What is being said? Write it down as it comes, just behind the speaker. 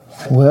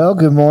Well,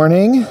 good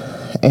morning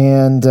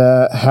and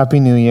Happy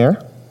New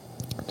Year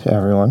to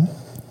everyone.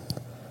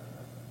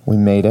 We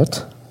made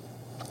it,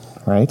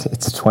 right?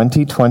 It's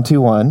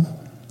 2021.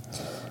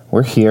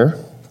 We're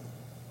here.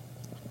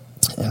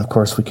 And of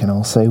course, we can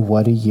all say,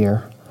 what a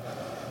year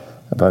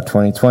about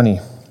 2020.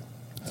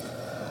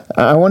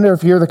 I wonder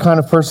if you're the kind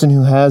of person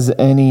who has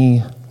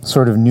any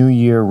sort of New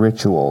Year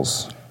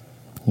rituals.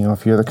 You know,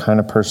 if you're the kind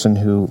of person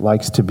who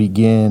likes to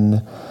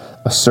begin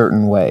a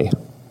certain way.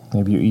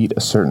 Maybe you eat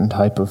a certain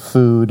type of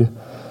food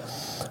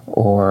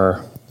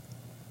or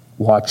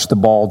watch the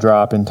ball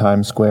drop in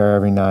Times Square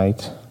every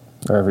night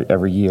or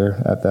every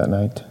year at that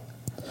night.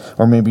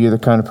 Or maybe you're the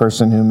kind of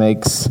person who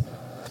makes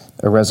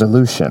a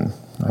resolution.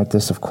 Right?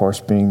 This, of course,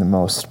 being the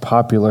most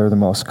popular, the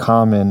most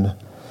common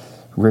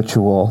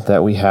ritual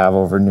that we have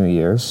over New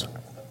Year's.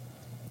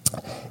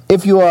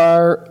 If you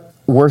are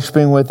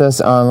worshiping with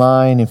us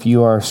online, if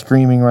you are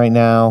streaming right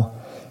now,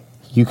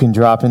 you can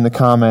drop in the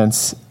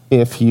comments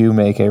if you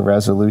make a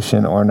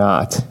resolution or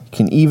not. You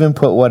can even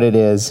put what it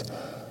is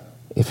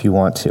if you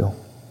want to.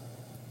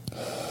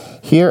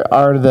 Here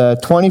are the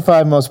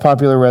 25 most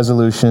popular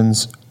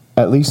resolutions,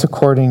 at least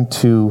according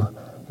to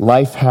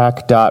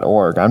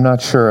lifehack.org. I'm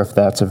not sure if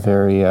that's a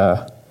very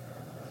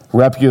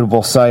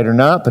reputable site or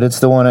not, but it's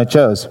the one I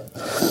chose.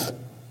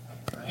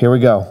 Here we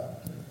go.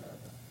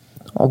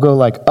 I'll go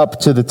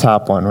up to the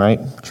top one, right?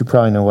 But you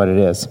probably know what it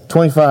is.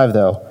 25,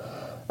 though.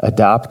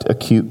 Adopt a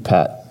cute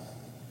pet.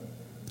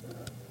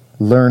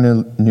 Learn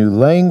a new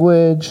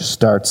language,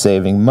 start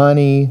saving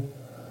money,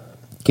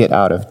 get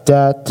out of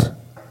debt,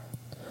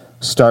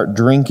 start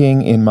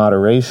drinking in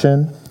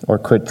moderation or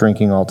quit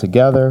drinking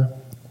altogether,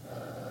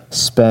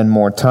 spend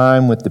more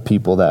time with the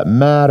people that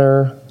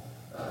matter,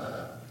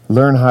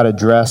 learn how to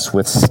dress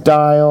with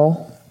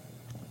style,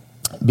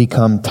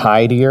 become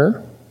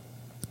tidier,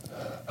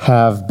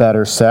 have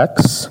better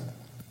sex,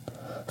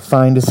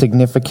 find a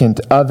significant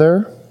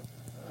other,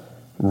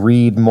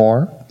 read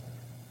more,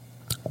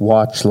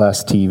 watch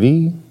less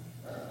TV,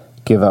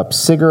 give up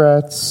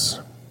cigarettes,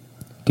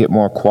 get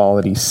more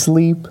quality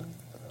sleep,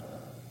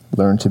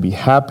 learn to be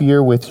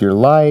happier with your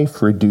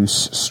life,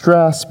 reduce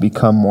stress,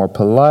 become more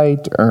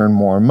polite, earn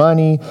more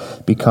money,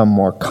 become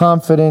more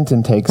confident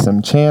and take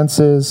some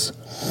chances,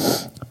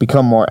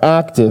 become more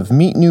active,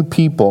 meet new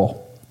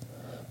people,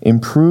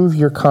 improve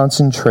your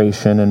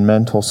concentration and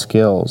mental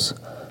skills,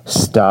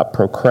 stop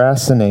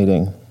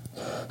procrastinating,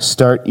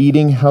 start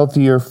eating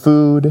healthier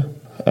food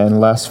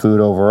and less food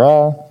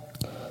overall.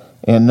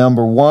 And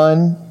number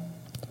 1,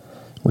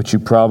 which you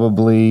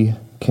probably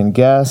can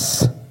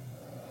guess,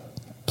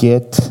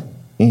 get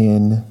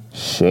in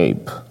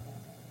shape.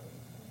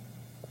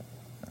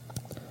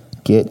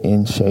 Get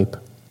in shape.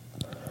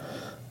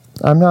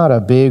 I'm not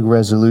a big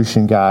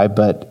resolution guy,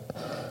 but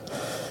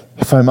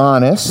if I'm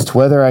honest,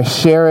 whether I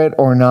share it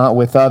or not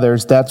with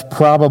others, that's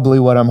probably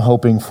what I'm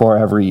hoping for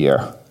every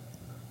year.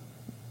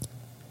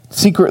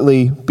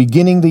 Secretly,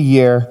 beginning the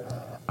year,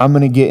 I'm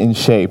going to get in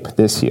shape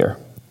this year.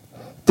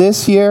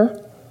 This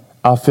year,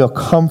 I'll feel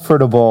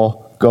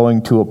comfortable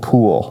going to a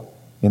pool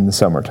in the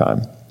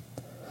summertime.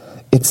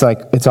 It's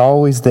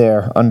always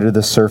there under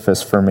the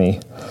surface for me.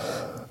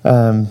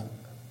 I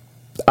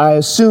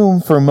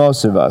assume for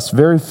most of us,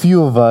 very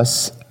few of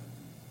us,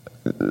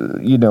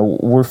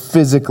 we're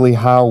physically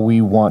how we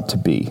want to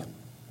be.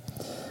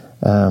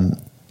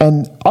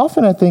 And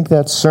often I think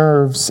that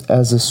serves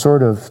as a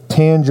sort of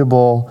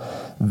tangible,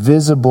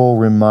 visible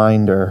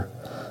reminder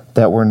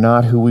that we're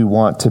not who we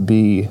want to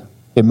be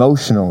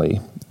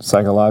emotionally,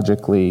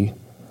 psychologically,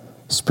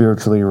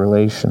 spiritually,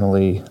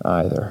 relationally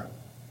either.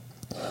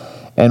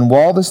 And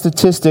while the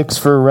statistics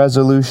for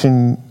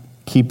resolution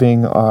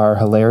keeping are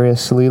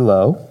hilariously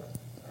low,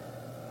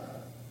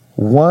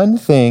 one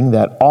thing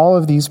that all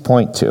of these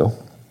point to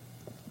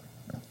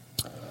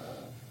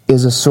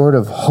is a sort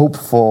of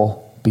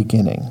hopeful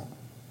beginning,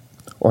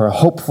 or a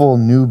hopeful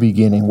new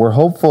beginning. We're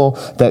hopeful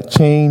that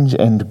change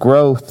and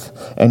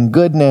growth and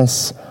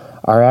goodness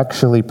are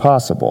actually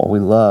possible. We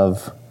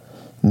love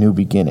new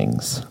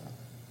beginnings.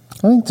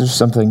 I think there's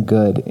something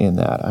good in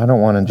that. I don't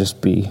want to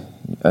just be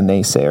a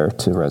naysayer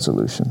to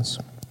resolutions.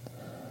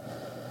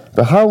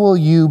 But how will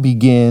you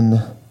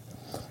begin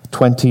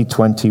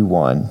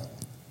 2021?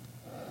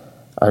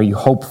 Are you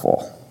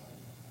hopeful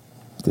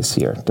this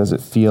year? Does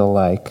it feel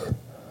like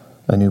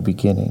a new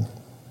beginning?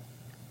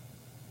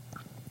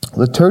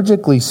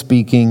 Liturgically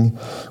speaking,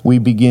 we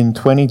begin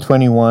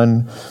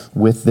 2021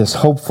 with this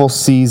hopeful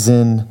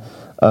season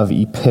of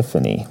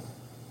Epiphany.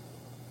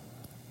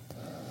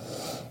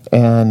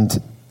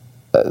 And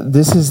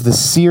this is the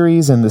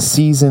series and the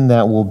season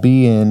that we'll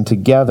be in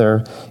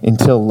together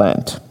until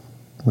Lent,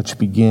 which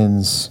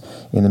begins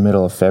in the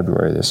middle of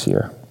February this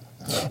year.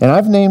 And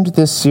I've named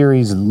this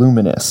series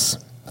Luminous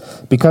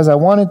because I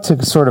wanted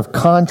to sort of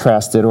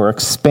contrast it or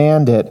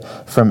expand it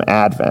from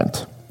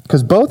Advent.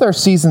 Because both are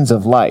seasons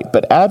of light,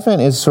 but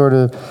Advent is sort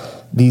of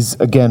these,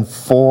 again,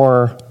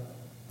 4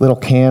 little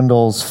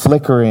candles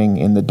flickering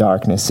in the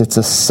darkness. It's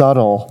a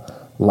subtle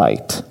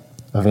light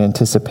of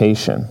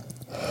anticipation.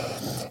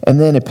 And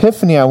then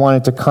Epiphany, I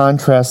wanted to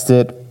contrast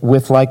it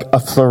with like a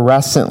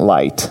fluorescent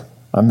light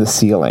on the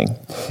ceiling.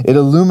 It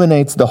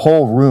illuminates the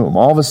whole room.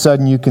 All of a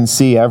sudden you can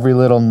see every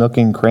little nook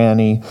and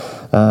cranny,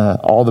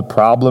 all the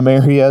problem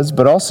areas,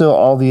 but also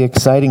all the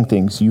exciting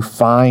things. You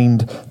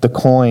find the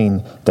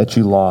coin that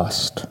you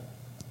lost.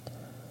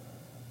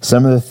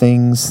 Some of the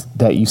things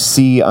that you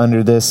see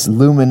under this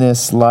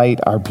luminous light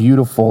are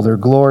beautiful. They're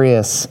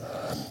glorious.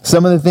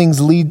 Some of the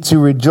things lead to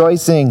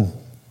rejoicing.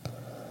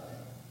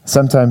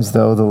 Sometimes,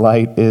 though, the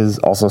light is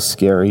also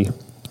scary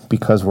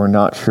because we're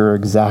not sure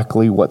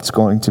exactly what's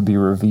going to be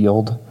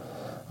revealed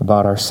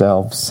about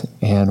ourselves,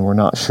 and we're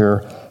not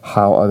sure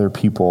how other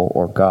people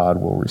or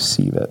God will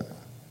receive it.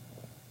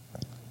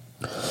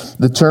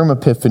 The term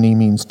epiphany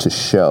means to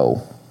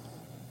show,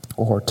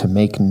 or to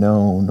make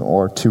known,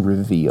 or to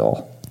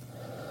reveal.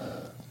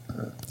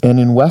 And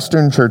in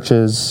Western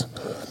churches,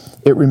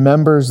 it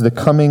remembers the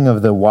coming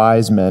of the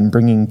wise men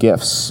bringing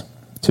gifts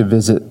to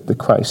visit the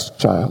Christ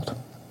child,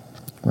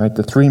 right?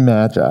 The three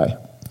magi,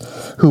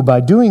 who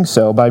by doing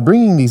so, by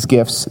bringing these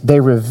gifts,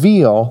 they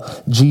reveal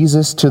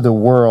Jesus to the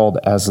world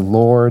as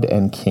Lord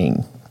and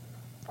King.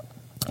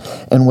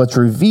 And what's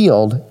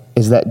revealed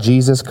is that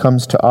Jesus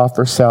comes to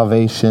offer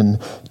salvation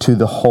to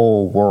the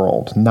whole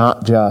world,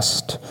 not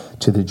just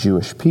to the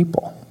Jewish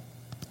people.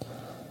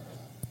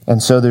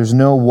 And so there's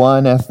no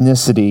one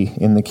ethnicity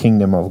in the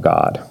kingdom of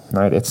God,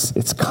 right?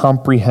 It's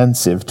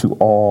comprehensive to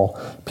all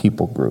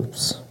people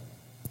groups.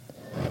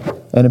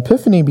 And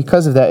Epiphany,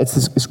 because of that, it's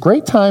this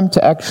great time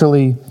to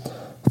actually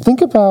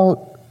think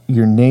about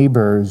your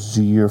neighbors,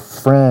 your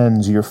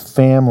friends, your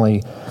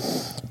family,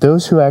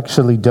 those who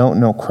actually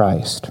don't know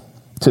Christ,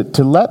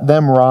 to let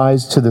them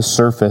rise to the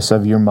surface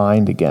of your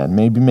mind again.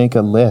 Maybe make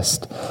a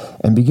list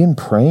and begin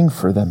praying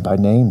for them by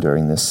name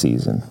during this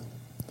season.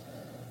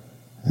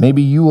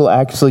 Maybe you will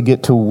actually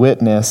get to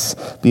witness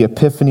the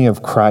epiphany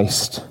of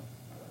Christ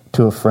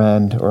to a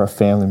friend or a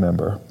family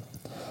member.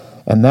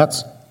 And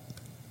that's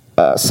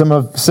some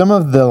of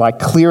the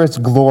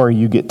clearest glory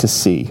you get to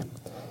see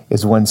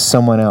is when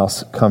someone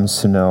else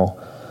comes to know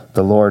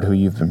the Lord who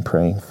you've been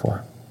praying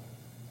for.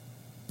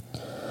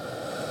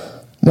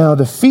 Now,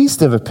 the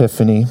Feast of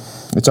Epiphany,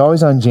 it's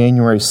always on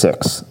January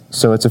 6th,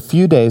 so it's a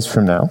few days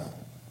from now.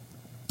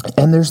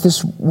 And there's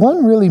this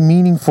one really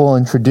meaningful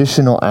and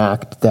traditional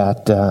act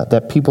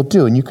that people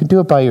do. And you can do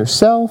it by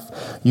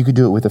yourself. You could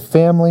do it with a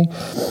family.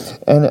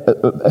 And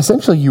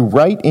essentially, you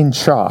write in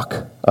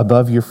chalk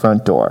above your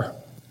front door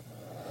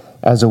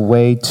as a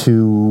way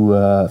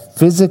to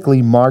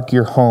physically mark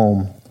your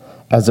home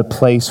as a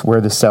place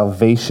where the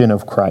salvation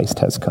of Christ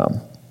has come.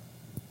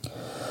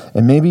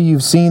 And maybe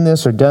you've seen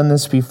this or done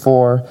this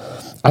before.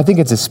 I think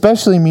it's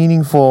especially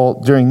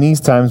meaningful during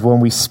these times when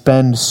we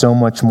spend so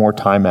much more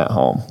time at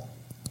home.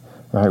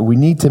 Right? We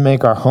need to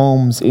make our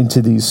homes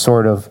into these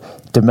sort of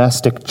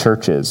domestic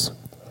churches.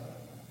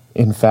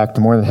 In fact,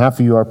 more than half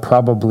of you are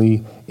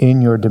probably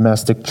in your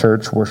domestic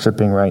church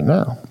worshiping right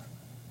now.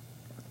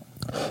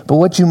 But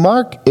what you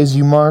mark is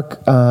you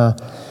mark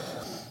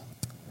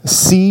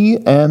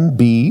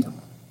CMB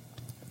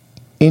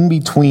in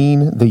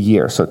between the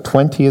year. So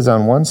 20 is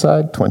on one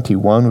side,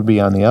 21 would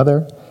be on the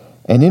other.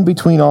 And in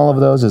between all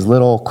of those is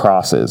little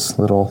crosses,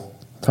 little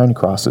tiny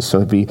crosses. So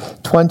it'd be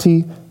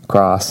 20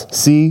 cross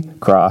C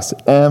cross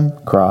M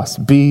cross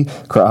B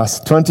cross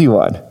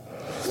 21.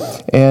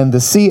 And the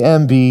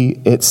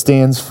CMB, it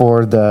stands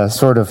for the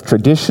sort of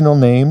traditional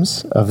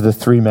names of the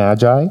three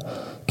magi,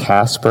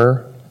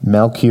 Casper,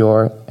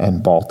 Melchior,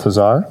 and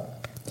Balthazar.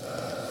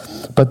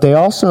 But they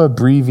also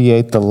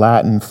abbreviate the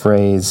Latin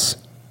phrase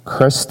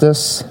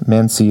Christus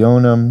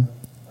Mansionem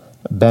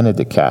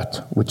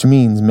Benedicat, which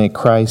means may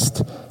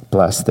Christ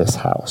bless this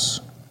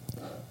house.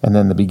 And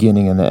then the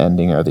beginning and the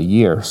ending are the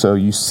year. So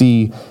you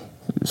see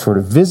sort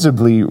of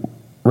visibly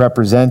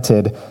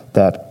represented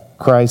that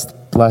Christ's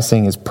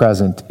blessing is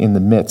present in the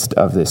midst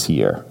of this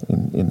year,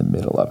 in the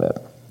middle of it.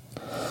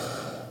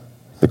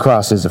 The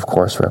crosses, of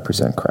course,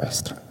 represent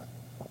Christ.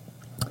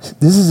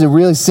 This is a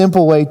really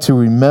simple way to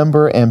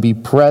remember and be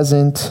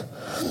present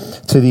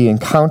to the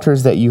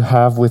encounters that you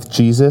have with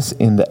Jesus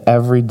in the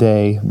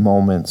everyday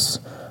moments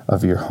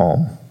of your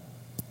home.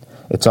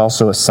 It's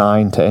also a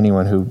sign to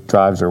anyone who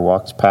drives or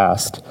walks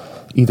past.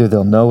 Either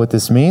they'll know what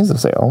this means, they'll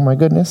say, oh my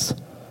goodness,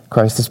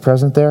 Christ is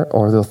present there,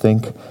 or they'll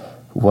think,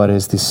 what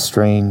is this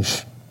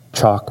strange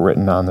chalk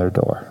written on their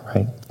door,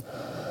 right?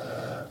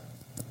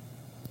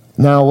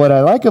 Now, what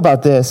I like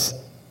about this,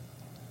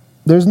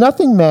 there's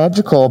nothing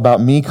magical about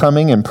me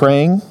coming and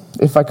praying.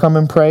 If I come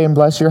and pray and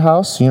bless your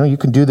house, you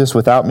can do this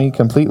without me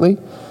completely.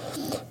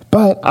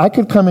 But I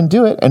could come and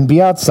do it and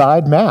be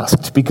outside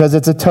masked because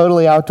it's a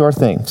totally outdoor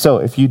thing. So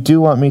if you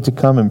do want me to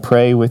come and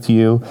pray with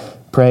you,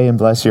 pray and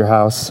bless your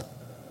house,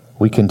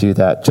 we can do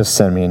that. Just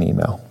send me an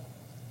email.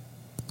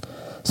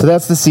 So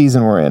that's the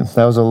season we're in.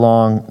 That was a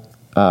long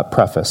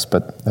preface,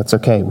 but that's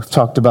okay. We've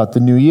talked about the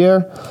new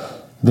year,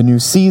 the new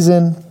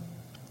season.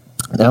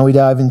 Now we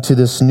dive into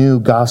this new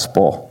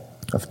gospel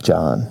of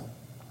John.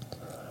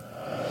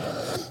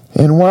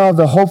 And while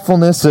the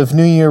hopefulness of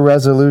New Year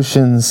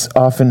resolutions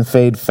often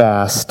fade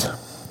fast,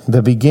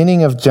 The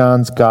beginning of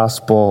John's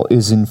gospel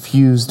is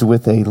infused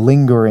with a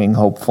lingering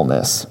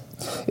hopefulness.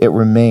 It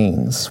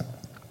remains.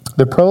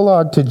 The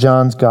prologue to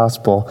John's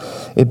gospel,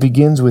 it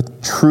begins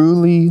with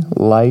truly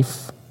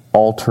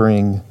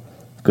life-altering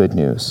good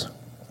news.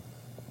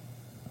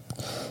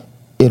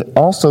 It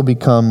also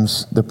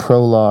becomes the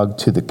prologue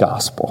to the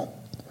gospel.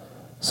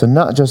 So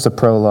not just a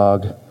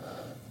prologue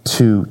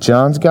to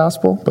John's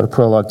gospel, but a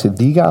prologue to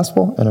the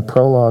gospel and a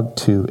prologue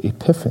to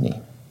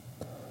Epiphany.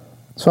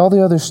 So all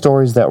the other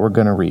stories that we're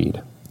going to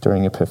read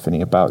during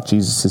Epiphany about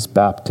Jesus'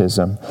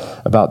 baptism,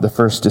 about the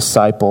first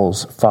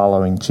disciples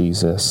following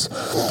Jesus,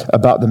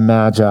 about the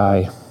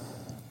Magi,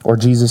 or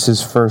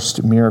Jesus'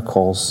 first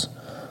miracles,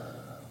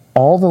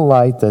 all the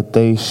light that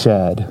they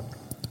shed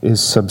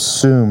is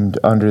subsumed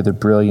under the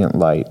brilliant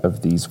light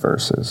of these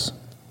verses.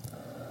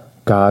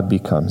 God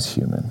becomes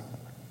human.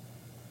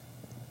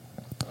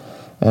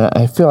 And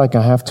I feel like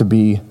I have to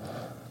be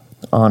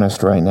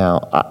honest right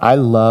now. I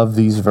love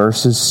these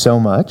verses so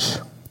much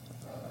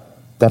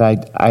that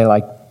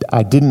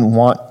I didn't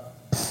want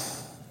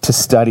to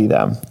study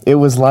them. It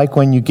was like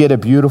when you get a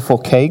beautiful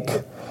cake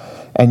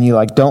and you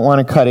don't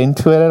want to cut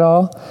into it at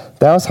all.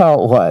 That was how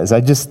it was.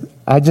 I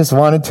just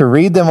wanted to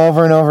read them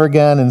over and over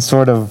again and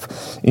sort of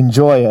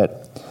enjoy it.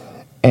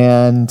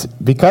 And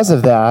because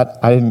of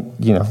that,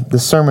 the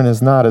sermon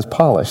is not as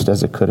polished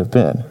as it could have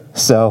been.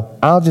 So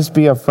I'll just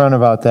be upfront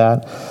about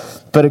that.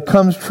 But it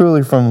comes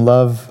truly from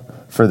love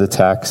for the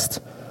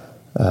text,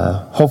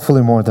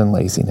 hopefully more than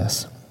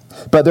laziness.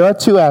 But there are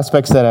two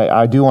aspects that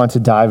I do want to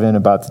dive in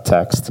about the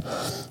text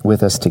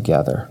with us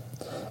together.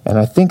 And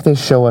I think they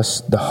show us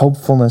the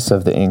hopefulness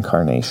of the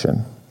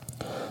incarnation.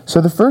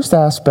 So the first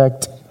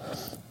aspect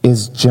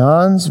is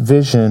John's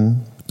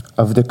vision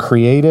of the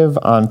creative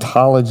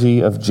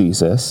ontology of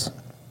Jesus.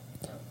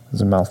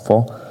 It's a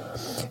mouthful.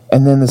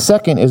 And then the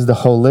second is the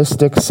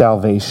holistic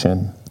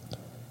salvation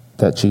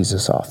that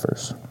Jesus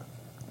offers.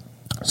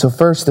 So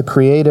first, the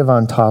creative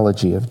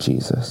ontology of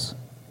Jesus.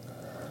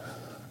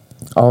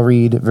 I'll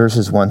read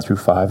verses 1 through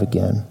 5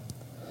 again.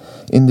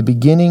 In the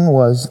beginning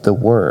was the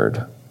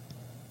Word,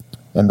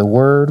 and the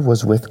Word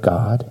was with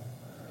God,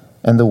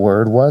 and the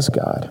Word was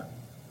God.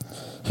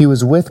 He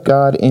was with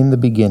God in the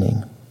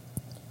beginning.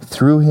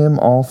 Through him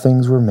all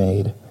things were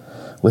made.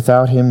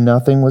 Without him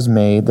nothing was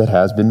made that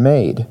has been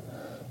made.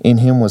 In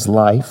him was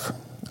life,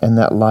 and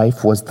that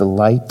life was the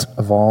light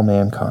of all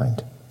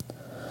mankind.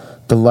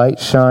 The light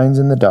shines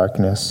in the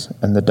darkness,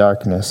 and the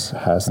darkness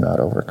has not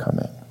overcome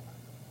it.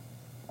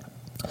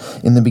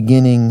 In the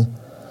beginning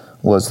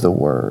was the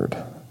Word.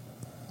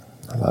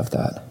 I love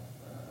that.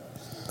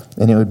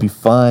 And it would be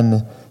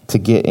fun to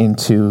get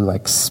into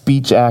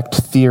speech act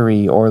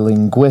theory or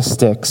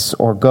linguistics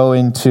or go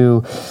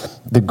into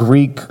the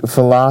Greek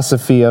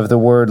philosophy of the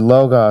word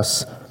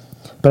logos.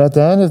 But at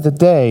the end of the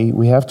day,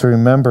 we have to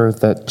remember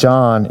that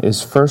John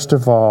is first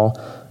of all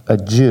a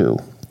Jew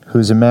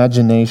whose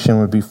imagination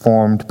would be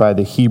formed by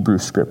the Hebrew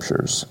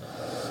scriptures.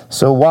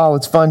 So while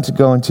it's fun to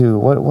go into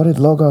what did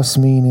logos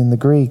mean in the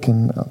Greek,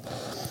 and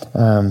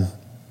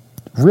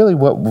really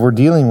what we're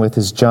dealing with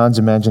is John's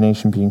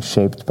imagination being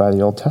shaped by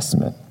the Old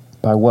Testament,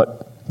 by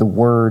what the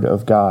Word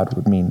of God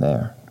would mean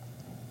there.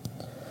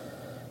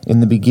 In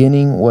the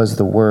beginning was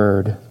the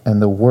Word, and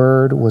the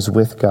Word was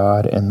with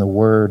God, and the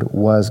Word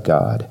was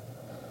God.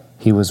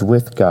 He was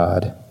with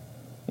God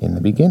in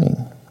the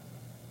beginning.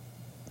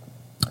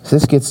 So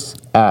this gets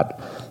at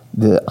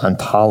the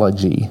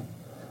ontology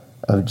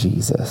of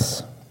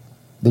Jesus,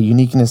 the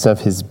uniqueness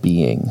of his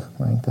being,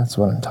 right? That's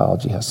what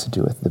ontology has to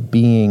do with, the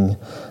being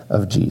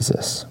of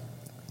Jesus.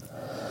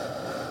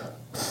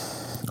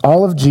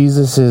 All of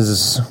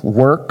Jesus'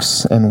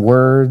 works and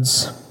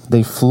words,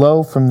 they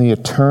flow from the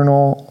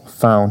eternal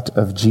fount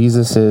of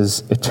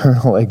Jesus'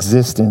 eternal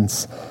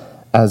existence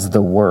as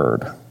the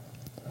Word.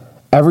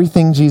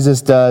 Everything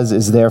Jesus does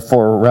is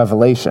therefore a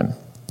revelation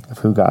of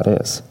who God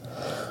is.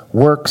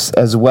 Works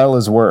as well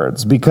as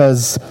words,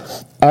 because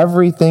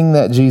everything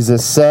that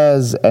Jesus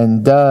says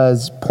and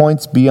does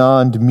points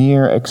beyond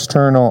mere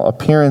external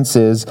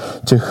appearances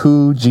to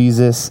who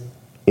Jesus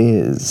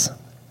is.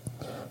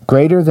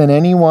 Greater than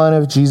any one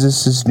of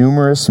Jesus'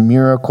 numerous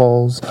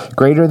miracles,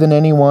 greater than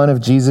any one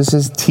of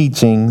Jesus'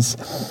 teachings,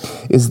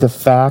 is the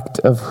fact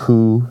of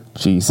who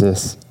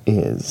Jesus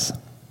is.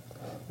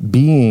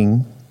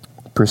 Being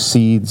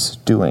precedes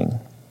doing.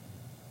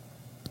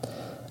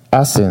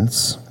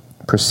 Essence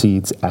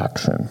precedes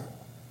action.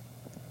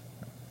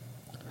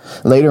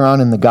 Later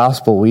on in the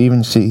gospel, we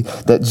even see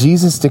that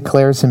Jesus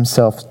declares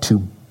himself to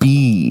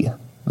be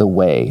the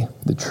way,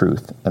 the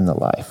truth, and the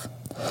life.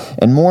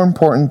 And more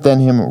important than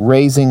him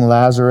raising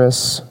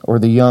Lazarus or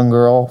the young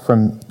girl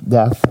from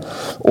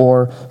death,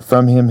 or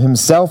from him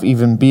himself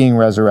even being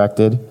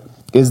resurrected,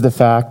 is the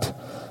fact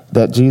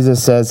that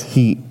Jesus says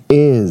he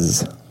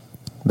is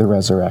the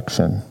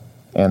resurrection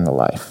and the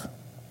life.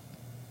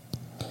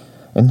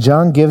 And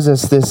John gives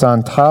us this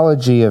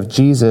ontology of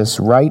Jesus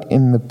right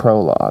in the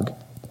prologue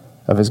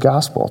of his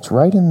gospel. It's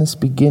right in this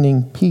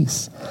beginning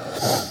piece.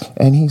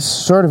 And he's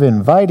sort of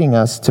inviting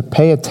us to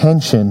pay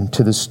attention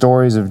to the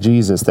stories of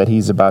Jesus that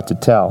he's about to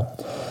tell,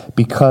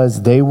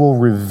 because they will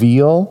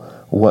reveal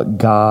what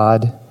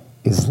God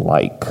is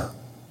like.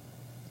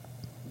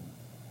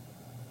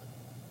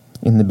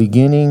 In the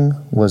beginning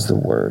was the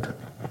Word.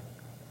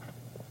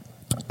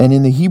 And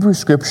in the Hebrew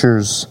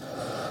Scriptures,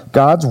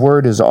 God's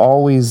Word is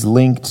always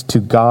linked to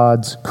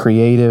God's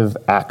creative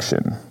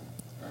action.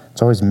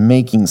 It's always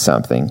making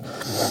something.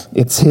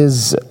 It's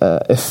his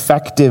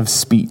effective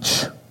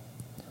speech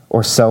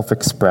or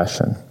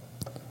self-expression.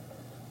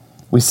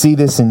 We see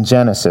this in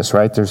Genesis,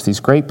 right? There's these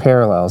great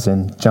parallels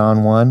in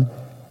John 1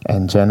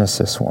 and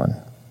Genesis 1.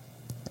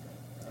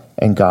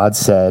 And God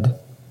said,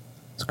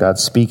 it's God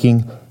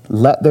speaking,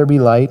 "Let there be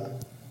light,"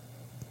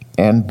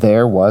 and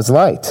there was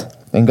light.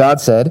 And God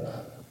said,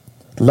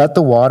 "Let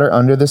the water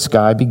under the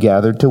sky be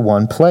gathered to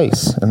one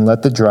place, and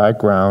let the dry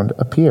ground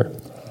appear."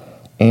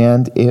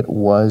 And it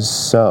was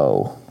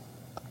so.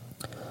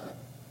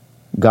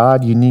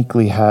 God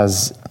uniquely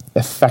has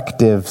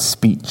effective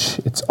speech.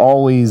 It's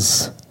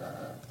always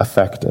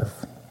effective.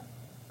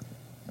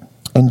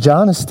 And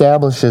John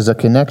establishes a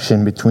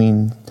connection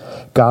between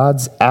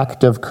God's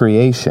act of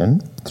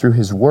creation through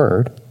his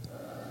word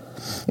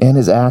and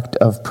his act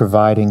of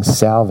providing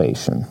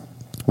salvation,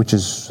 which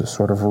is a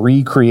sort of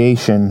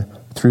recreation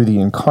through the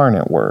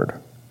incarnate word,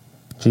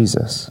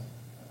 Jesus.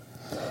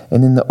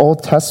 And in the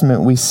Old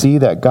Testament, we see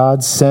that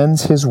God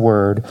sends his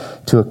word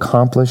to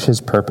accomplish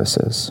his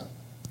purposes.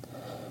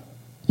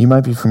 You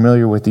might be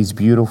familiar with these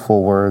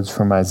beautiful words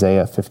from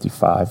Isaiah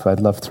 55. I'd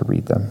love to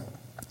read them.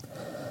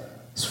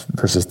 It's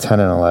verses 10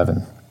 and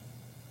 11.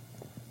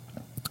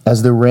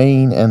 "As the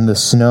rain and the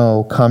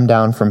snow come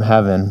down from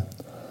heaven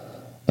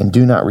and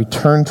do not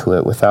return to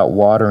it without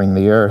watering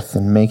the earth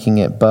and making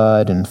it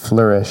bud and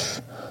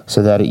flourish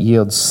so that it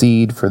yields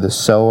seed for the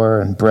sower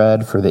and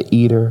bread for the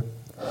eater,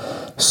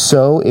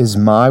 so is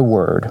my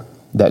word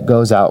that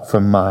goes out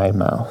from my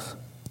mouth.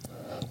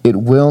 It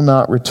will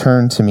not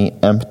return to me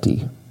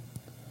empty,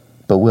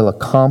 but will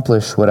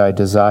accomplish what I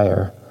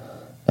desire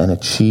and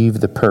achieve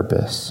the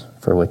purpose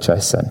for which I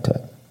sent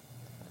it."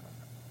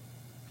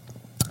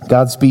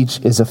 God's speech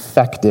is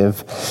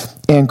effective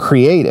and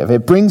creative.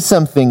 It brings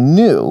something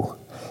new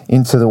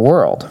into the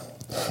world.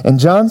 And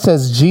John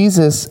says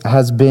Jesus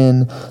has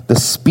been the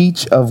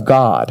speech of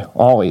God,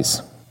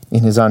 always,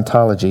 in his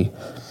ontology.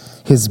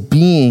 His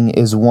being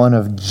is one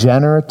of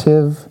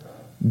generative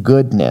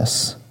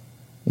goodness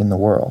in the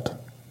world.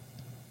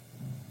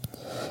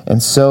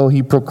 And so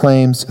he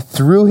proclaims,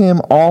 "Through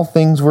him all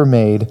things were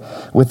made.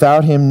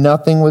 Without him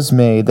nothing was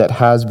made that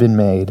has been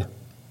made."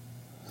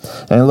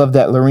 And I love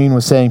that Lorene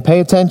was saying, pay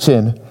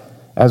attention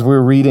as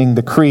we're reading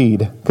the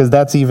creed, because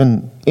that's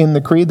even in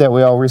the creed that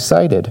we all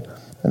recited.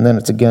 And then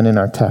it's again in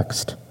our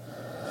text.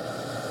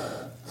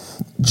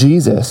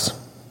 Jesus,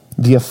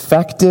 the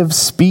effective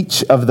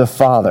speech of the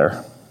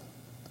Father,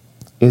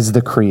 is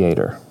the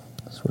Creator.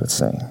 That's what it's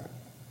saying.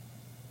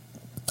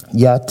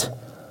 Yet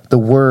the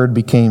Word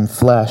became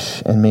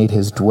flesh and made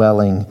his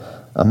dwelling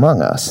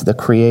among us. The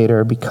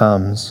Creator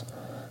becomes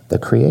the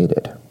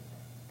created.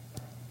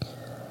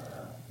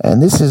 And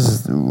this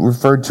is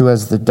referred to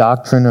as the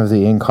doctrine of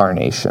the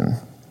incarnation,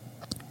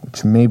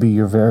 which maybe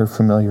you're very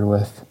familiar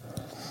with,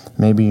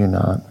 maybe you're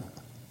not.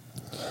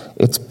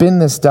 It's been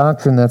this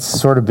doctrine that's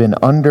sort of been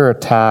under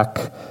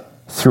attack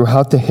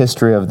throughout the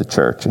history of the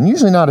church, and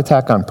usually not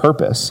attack on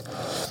purpose,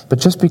 but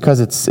just because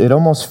it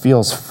almost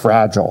feels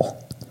fragile.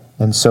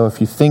 And so if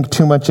you think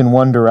too much in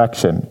one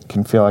direction, it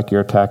can feel like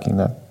you're attacking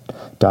that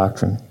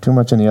doctrine. Too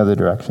much in the other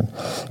direction,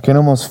 it can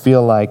almost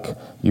feel like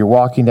you're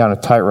walking down a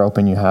tightrope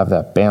and you have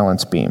that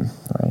balance beam,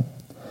 right?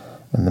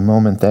 And the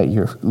moment that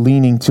you're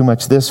leaning too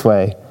much this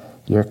way,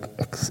 you're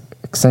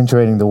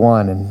accentuating the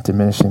one and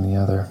diminishing the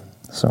other,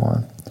 so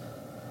on.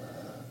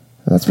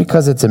 And that's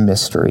because it's a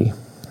mystery,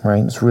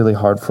 right? It's really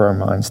hard for our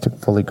minds to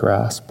fully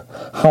grasp.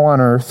 How on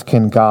earth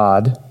can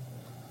God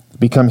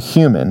become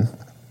human,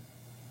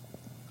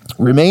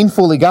 remain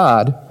fully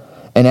God,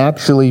 and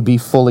actually be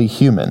fully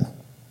human?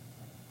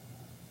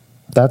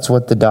 That's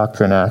what the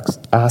doctrine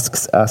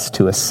asks us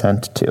to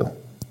assent to.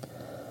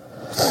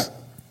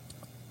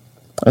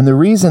 And the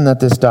reason that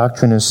this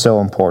doctrine is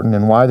so important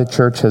and why the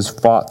church has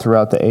fought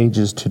throughout the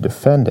ages to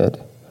defend it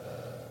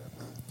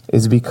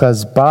is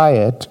because by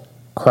it,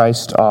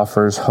 Christ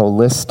offers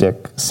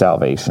holistic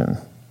salvation.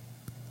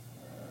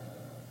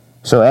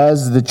 So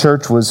as the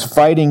church was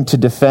fighting to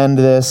defend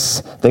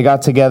this, they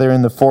got together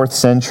in the 4th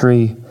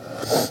century,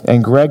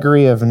 and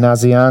Gregory of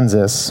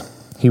Nazianzus,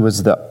 he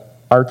was the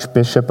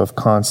Archbishop of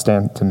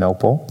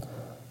Constantinople,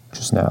 which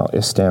is now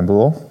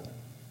Istanbul.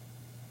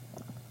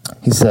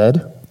 He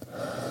said,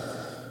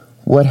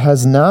 "What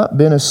has not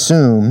been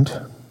assumed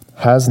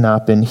has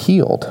not been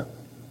healed.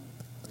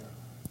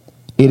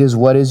 It is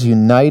what is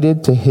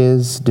united to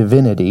his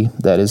divinity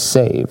that is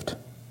saved."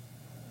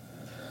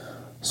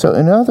 So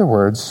in other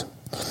words,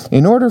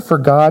 in order for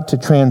God to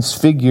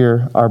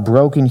transfigure our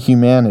broken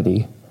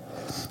humanity,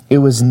 it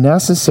was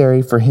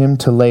necessary for him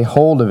to lay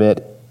hold of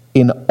it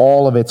in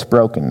all of its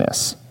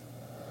brokenness,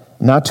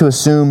 not to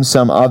assume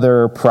some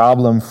other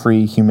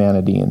problem-free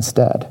humanity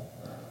instead.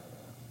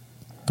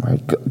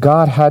 Right?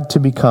 God had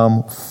to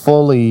become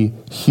fully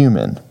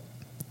human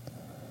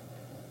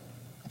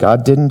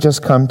God didn't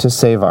just come to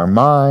save our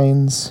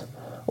minds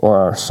or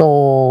our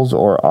souls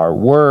or our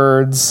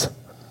words,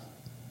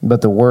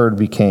 but the Word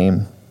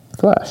became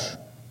flesh.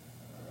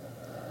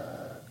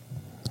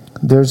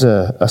 There's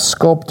a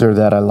sculptor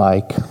that I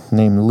like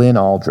named Lynn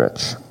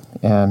Aldrich,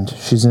 and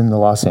she's in the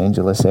Los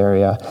Angeles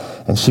area,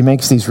 and she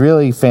makes these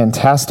really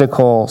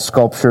fantastical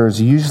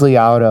sculptures, usually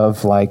out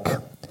of like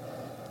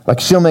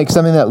she'll make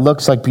something that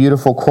looks like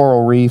beautiful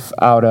coral reef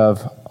out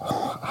of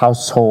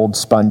household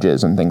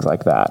sponges and things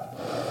like that.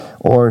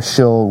 Or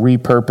she'll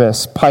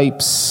repurpose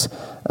pipes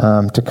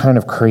to kind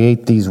of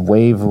create these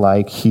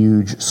wave-like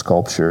huge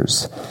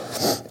sculptures.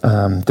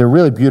 They're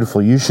really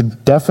beautiful. You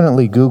should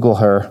definitely Google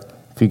her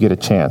if you get a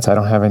chance. I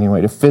don't have any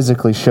way to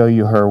physically show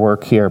you her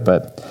work here,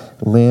 but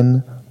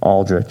Lynn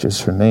Aldrich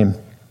is her name.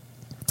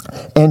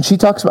 And she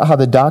talks about how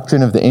the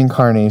doctrine of the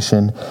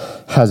incarnation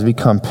has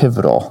become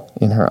pivotal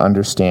in her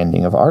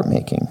understanding of art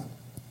making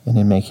and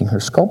in making her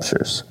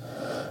sculptures.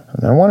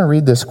 And I want to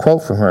read this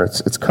quote from her.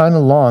 It's kind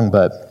of long,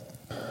 but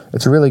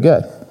it's really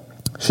good.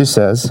 She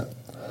says,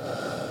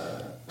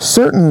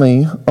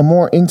 "Certainly, a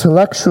more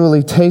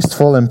intellectually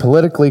tasteful and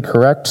politically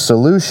correct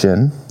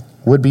solution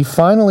would be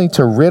finally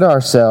to rid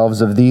ourselves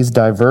of these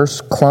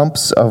diverse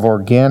clumps of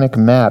organic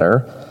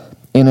matter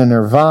in a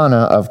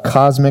nirvana of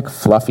cosmic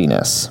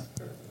fluffiness,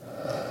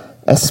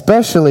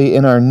 especially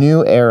in our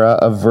new era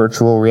of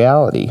virtual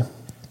reality.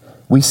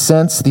 We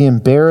sense the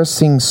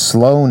embarrassing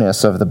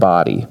slowness of the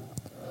body,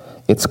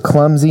 its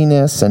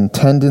clumsiness and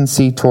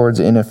tendency towards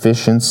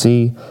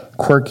inefficiency,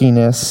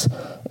 quirkiness,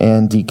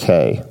 and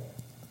decay,"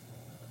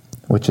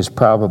 which is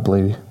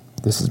probably,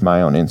 this is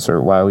my own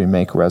insert, why we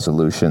make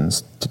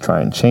resolutions to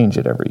try and change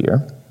it every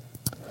year.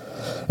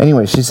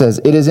 Anyway, she says,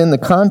 "It is in the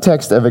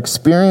context of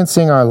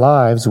experiencing our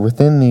lives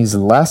within these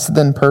less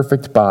than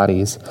perfect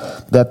bodies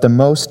that the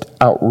most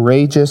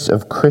outrageous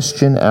of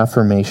Christian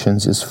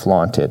affirmations is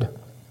flaunted.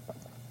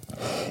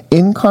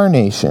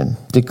 Incarnation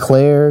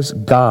declares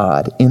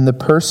God in the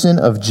person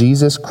of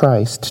Jesus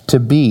Christ to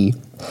be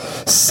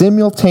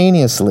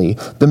simultaneously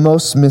the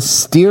most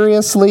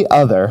mysteriously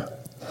other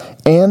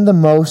and the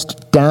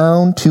most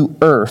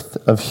down-to-earth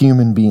of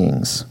human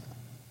beings.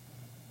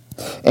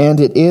 And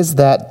it is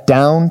that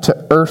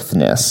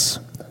down-to-earthness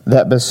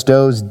that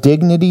bestows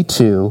dignity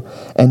to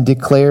and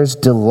declares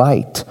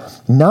delight,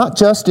 not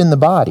just in the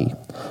body,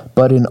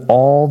 but in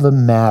all the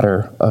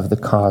matter of the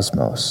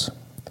cosmos,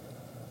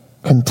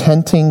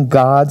 contenting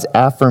God's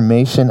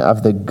affirmation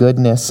of the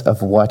goodness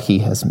of what he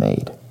has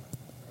made.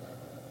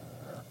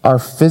 Our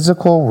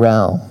physical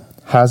realm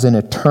has an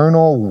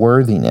eternal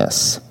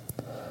worthiness.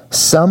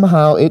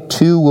 Somehow it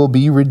too will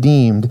be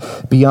redeemed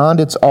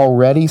beyond its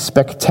already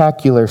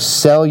spectacular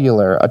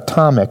cellular,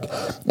 atomic,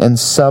 and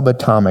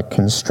subatomic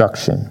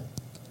construction.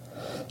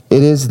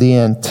 It is the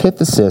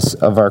antithesis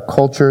of our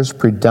culture's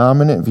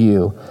predominant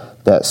view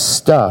that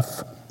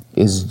stuff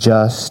is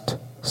just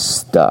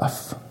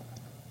stuff.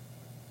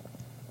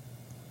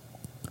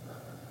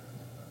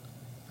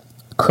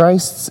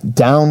 Christ's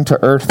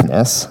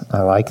down-to-earthness,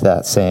 I like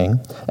that saying,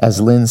 as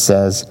Lynn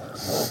says,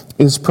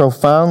 is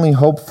profoundly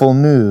hopeful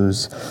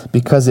news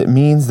because it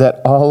means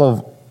that all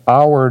of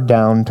our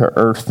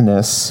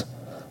down-to-earthness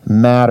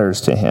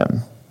matters to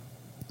him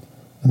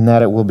and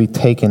that it will be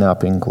taken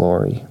up in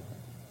glory.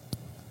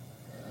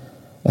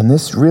 And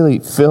this really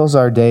fills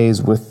our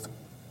days with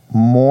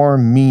more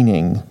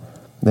meaning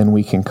than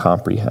we can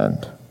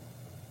comprehend.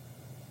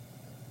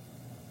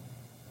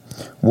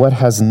 What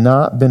has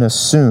not been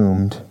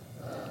assumed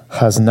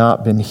has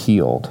not been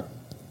healed.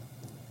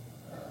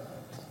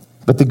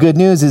 But the good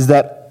news is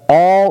that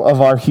all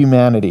of our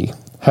humanity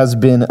has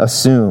been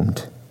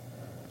assumed.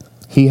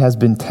 He has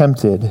been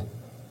tempted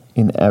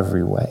in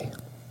every way.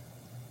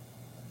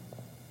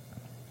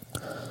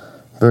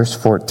 Verse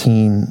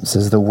 14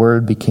 says, "The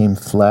Word became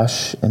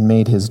flesh and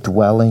made his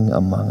dwelling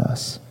among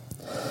us.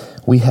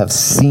 We have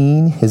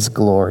seen his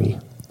glory,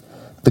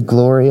 the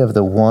glory of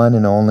the one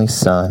and only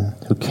Son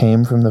who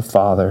came from the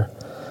Father,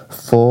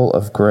 full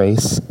of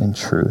grace and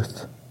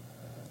truth."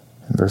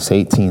 And verse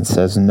 18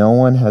 says, "No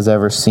one has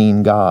ever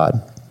seen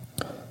God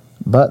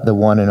but the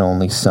one and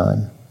only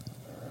Son,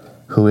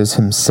 who is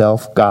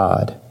himself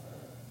God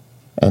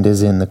and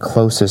is in the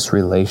closest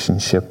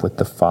relationship with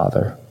the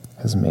Father,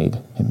 has made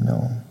him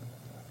known."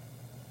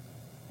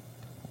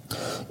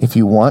 If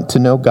you want to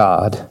know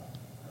God,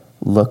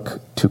 look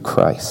to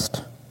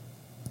Christ.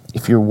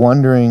 If you're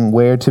wondering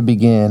where to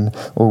begin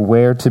or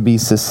where to be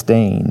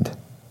sustained,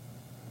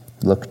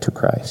 look to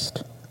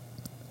Christ.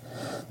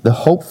 The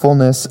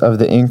hopefulness of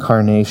the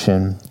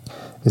incarnation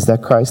is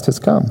that Christ has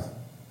come,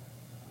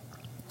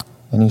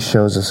 and he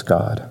shows us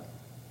God.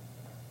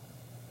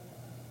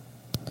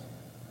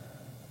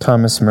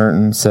 Thomas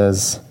Merton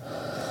says,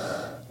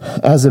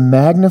 "As a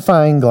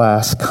magnifying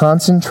glass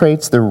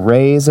concentrates the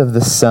rays of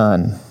the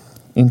sun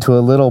into a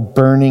little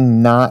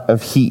burning knot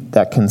of heat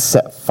that can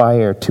set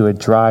fire to a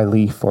dry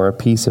leaf or a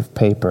piece of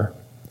paper,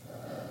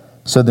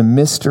 so the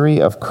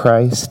mystery of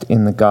Christ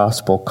in the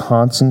gospel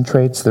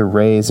concentrates the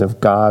rays of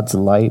God's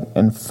light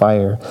and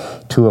fire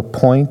to a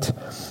point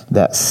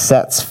that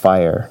sets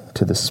fire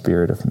to the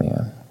spirit of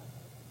man."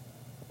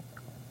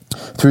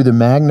 Through the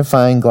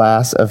magnifying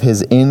glass of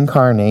his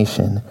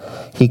incarnation,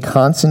 he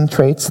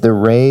concentrates the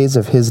rays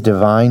of his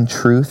divine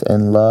truth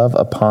and love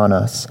upon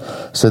us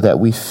so that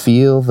we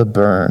feel the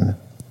burn.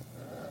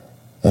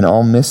 And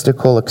all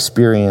mystical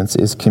experience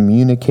is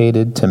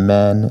communicated to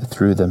men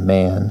through the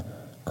man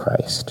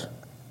Christ.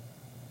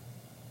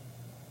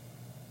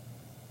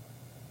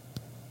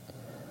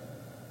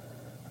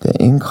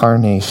 The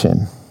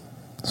incarnation,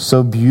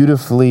 so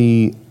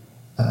beautifully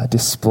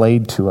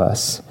displayed to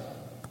us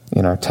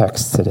in our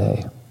text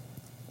today.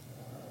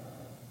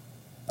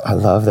 I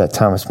love that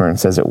Thomas Merton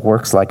says it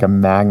works like a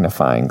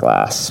magnifying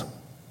glass.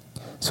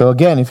 So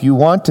again, if you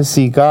want to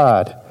see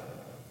God,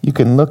 you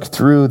can look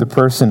through the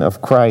person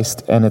of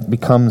Christ and it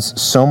becomes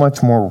so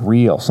much more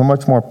real, so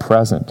much more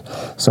present,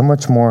 so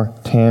much more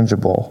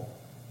tangible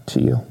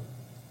to you.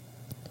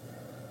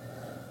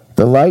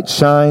 The light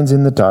shines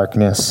in the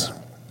darkness,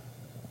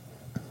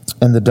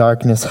 and the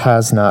darkness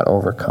has not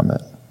overcome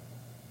it.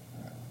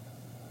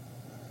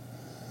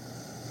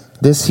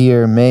 This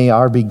year, may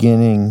our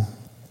beginning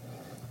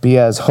be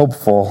as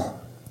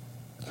hopeful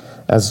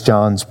as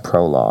John's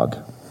prologue.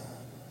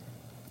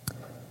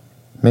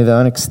 May the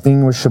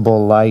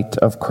unextinguishable light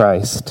of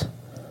Christ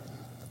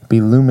be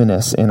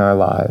luminous in our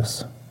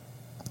lives,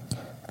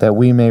 that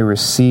we may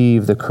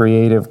receive the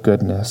creative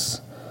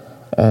goodness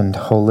and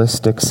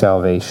holistic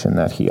salvation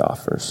that he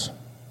offers.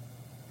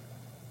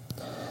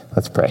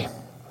 Let's pray.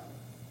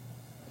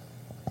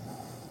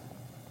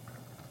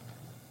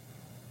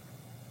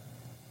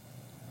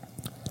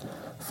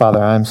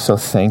 Father, I'm so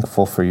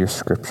thankful for your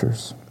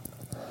scriptures.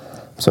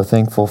 I'm so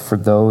thankful for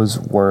those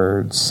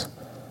words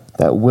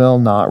that will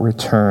not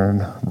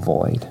return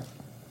void.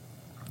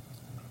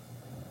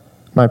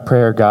 My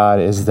prayer, God,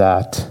 is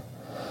that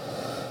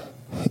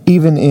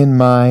even in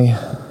my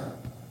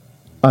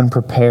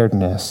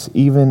unpreparedness,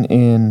 even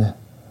in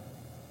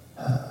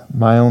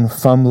my own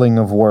fumbling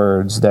of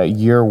words, that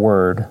your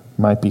word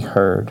might be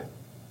heard.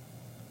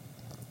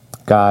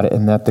 God,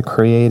 and that the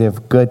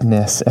creative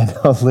goodness and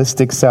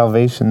holistic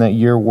salvation that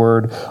your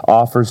word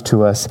offers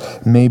to us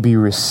may be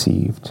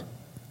received.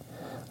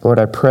 Lord,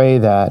 I pray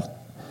that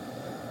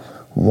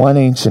One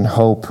Ancient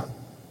Hope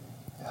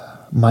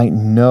might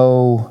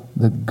know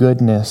the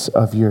goodness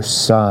of your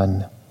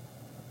Son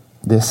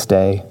this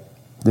day,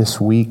 this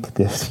week,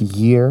 this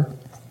year.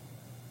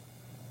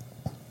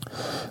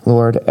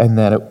 Lord, and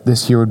that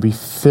this year would be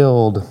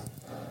filled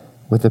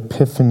with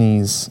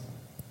epiphanies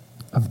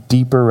of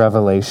deeper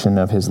revelation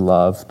of his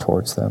love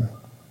towards them.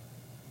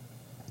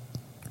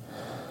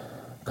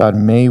 God,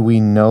 may we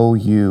know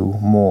you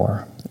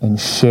more and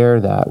share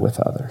that with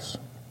others.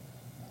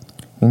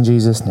 In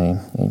Jesus'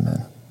 name,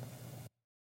 amen.